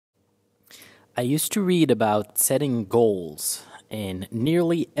I used to read about setting goals in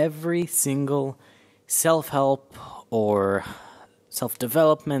nearly every single self help or self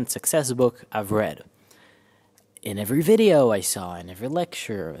development success book I've read. In every video I saw, in every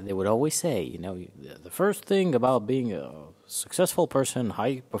lecture, they would always say, the first thing about being a successful person,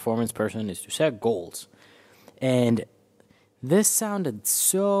 high performance person, is to set goals. And this sounded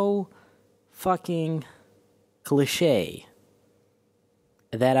so fucking cliche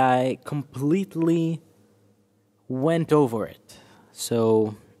that I completely went over it.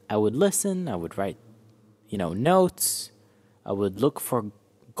 So I would listen, I would write, notes, I would look for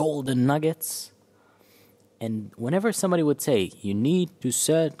golden nuggets. And whenever somebody would say, you need to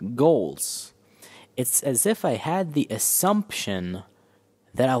set goals, it's as if I had the assumption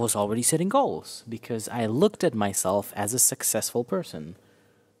that I was already setting goals because I looked at myself as a successful person.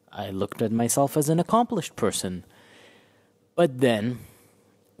 I looked at myself as an accomplished person. But then,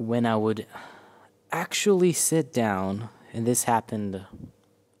 when I would actually sit down, and this happened a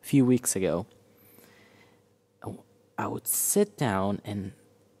few weeks ago, I would sit down and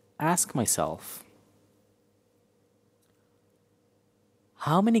ask myself,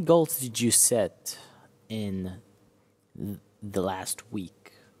 how many goals did you set in the last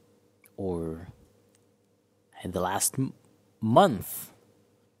week or in the last month?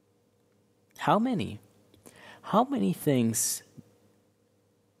 How many? How many things?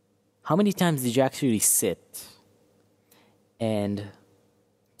 How many times did you actually sit and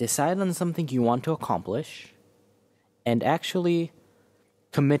decide on something you want to accomplish and actually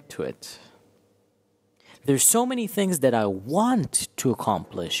commit to it? There's so many things that I want to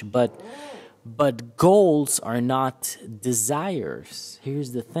accomplish, but goals are not desires.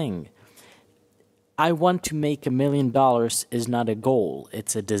 Here's the thing. I want to make $1 million is not a goal,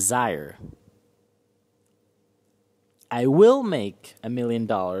 it's a desire. I will make $1 million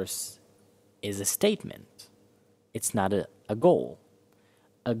is a statement. It's not a goal.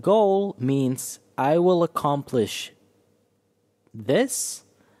 A goal means I will accomplish this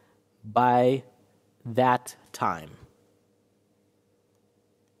by that time.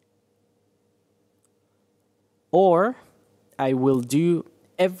 Or I will do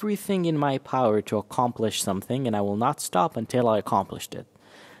everything in my power to accomplish something and I will not stop until I accomplished it.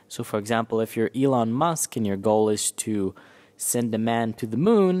 So for example, if you're Elon Musk and your goal is to send a man to the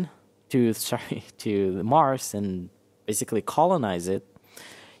moon, to Mars and basically colonize it,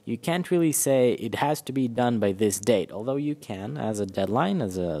 you can't really say it has to be done by this date, although you can as a deadline,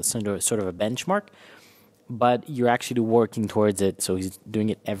 as a sort of a benchmark, but you're actually working towards it, so he's doing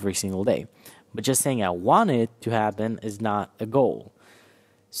it every single day. But just saying I want it to happen is not a goal.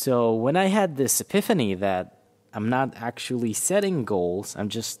 So when I had this epiphany that I'm not actually setting goals, I'm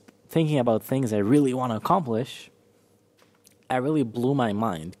just thinking about things I really want to accomplish, I really blew my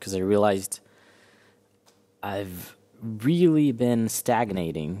mind because I realized I've really been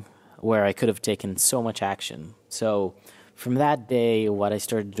stagnating where I could have taken so much action. So from that day, what I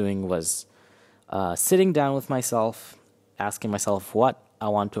started doing was sitting down with myself, asking myself what I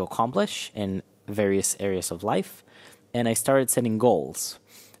want to accomplish in various areas of life, and I started setting goals.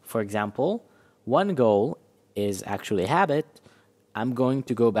 For example, one goal is actually a habit. I'm going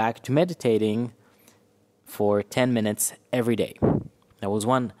to go back to meditating for 10 minutes every day. That was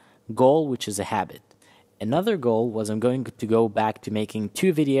one goal, which is a habit. Another goal was I'm going to go back to making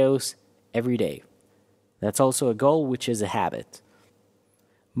 2 videos every day. That's also a goal, which is a habit.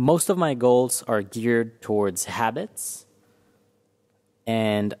 Most of my goals are geared towards habits,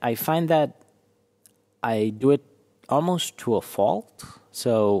 and I find that I do it almost to a fault.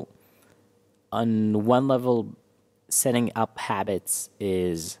 So on one level, setting up habits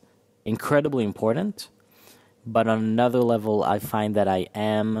is incredibly important, but on another level, I find that I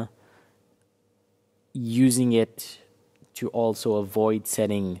am using it to also avoid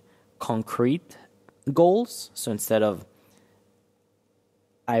setting concrete goals. So instead of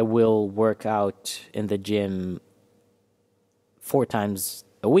I will work out in the gym 4 times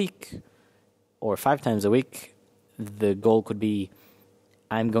a week or 5 times a week, the goal could be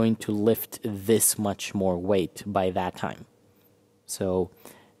I'm going to lift this much more weight by that time. So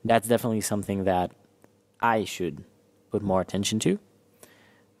that's definitely something that I should put more attention to.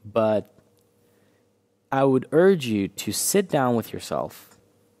 But I would urge you to sit down with yourself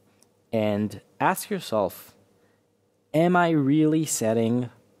and ask yourself, am I really setting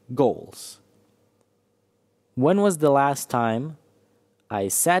goals? When was the last time I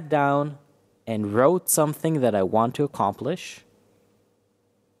sat down and wrote something that I want to accomplish,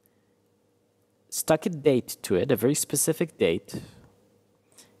 stuck a date to it, a very specific date,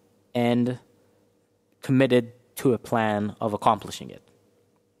 and committed to a plan of accomplishing it?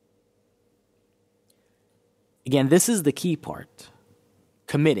 Again, this is the key part,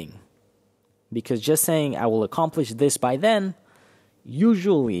 committing. Because just saying, I will accomplish this by then,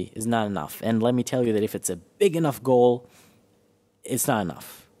 usually is not enough. And let me tell you that if it's a big enough goal, it's not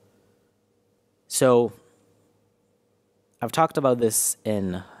enough. So, I've talked about this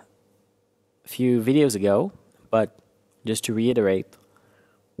in a few videos ago, but just to reiterate,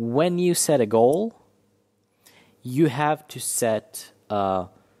 when you set a goal, you have to set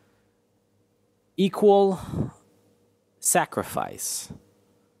equal sacrifice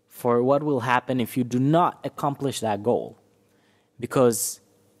for what will happen if you do not accomplish that goal. Because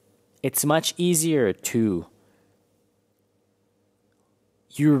it's much easier to...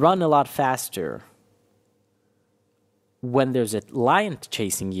 You run a lot faster when there's a lion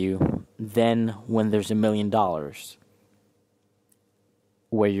chasing you than when there's $1 million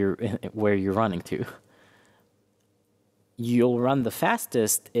where you're running to. You'll run the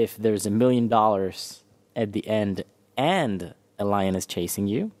fastest if there's $1 million at the end and a lion is chasing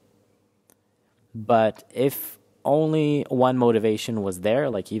you. But if only one motivation was there,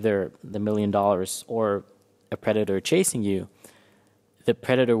 like either the $1 million or a predator chasing you, the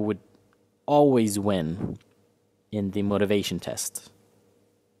predator would always win in the motivation test.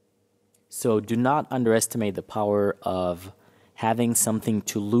 So do not underestimate the power of having something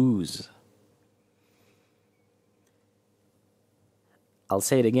to lose. I'll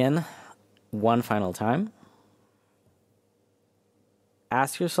say it again, one final time.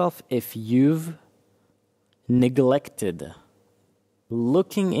 Ask yourself if you've neglected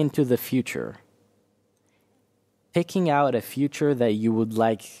looking into the future, picking out a future that you would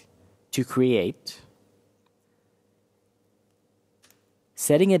like to create,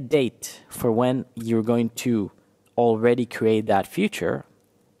 setting a date for when you're going to already create that future,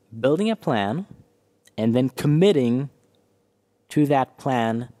 building a plan, and then committing to that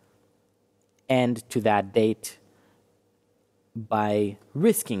plan and to that date by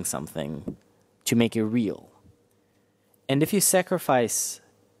risking something to make it real. And if you sacrifice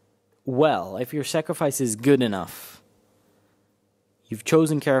well, if your sacrifice is good enough, you've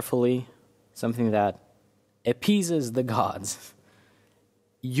chosen carefully something that appeases the gods,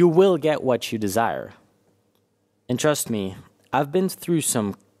 you will get what you desire. And trust me, I've been through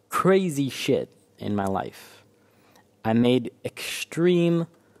some crazy shit in my life. I made extreme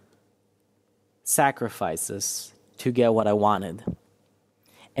sacrifices to get what I wanted.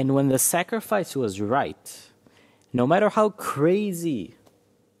 And when the sacrifice was right, no matter how crazy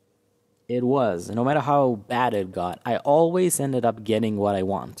it was, no matter how bad it got, I always ended up getting what I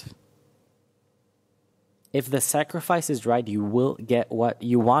want. If the sacrifice is right, you will get what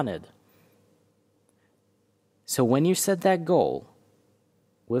you wanted. So when you set that goal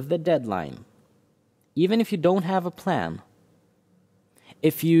with the deadline, even if you don't have a plan,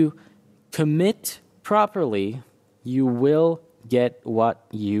 if you commit properly, you will get what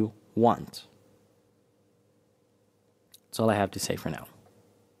you want. That's all I have to say for now.